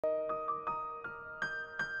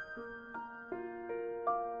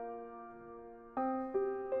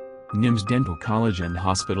Nims Dental College and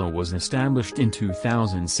Hospital was established in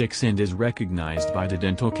 2006 and is recognized by the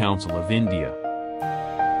Dental Council of India.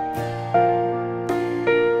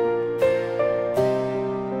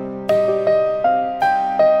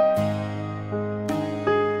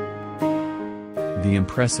 The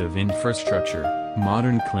impressive infrastructure,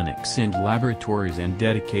 modern clinics and laboratories and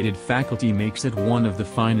dedicated faculty makes it one of the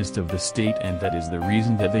finest of the state, and that is the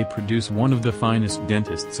reason that they produce one of the finest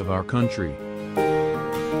dentists of our country.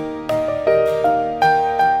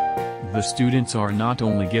 The students are not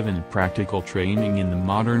only given practical training in the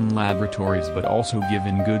modern laboratories but also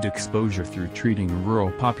given good exposure through treating a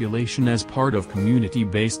rural population as part of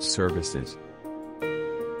community-based services.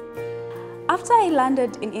 After I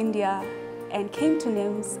landed in India and came to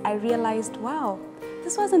Nims, I realized, wow,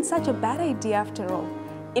 this wasn't such a bad idea after all.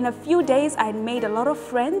 In a few days, I had made a lot of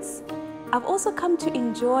friends. I've also come to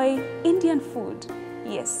enjoy Indian food.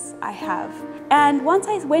 Yes, I have. And once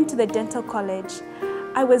I went to the dental college,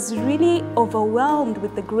 I was really overwhelmed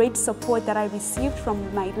with the great support that I received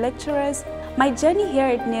from my lecturers. My journey here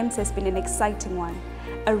at Nims has been an exciting one.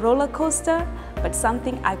 A roller coaster, but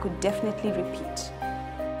something I could definitely repeat.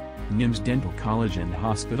 Nims Dental College and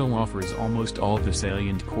Hospital offers almost all the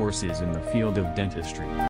salient courses in the field of dentistry.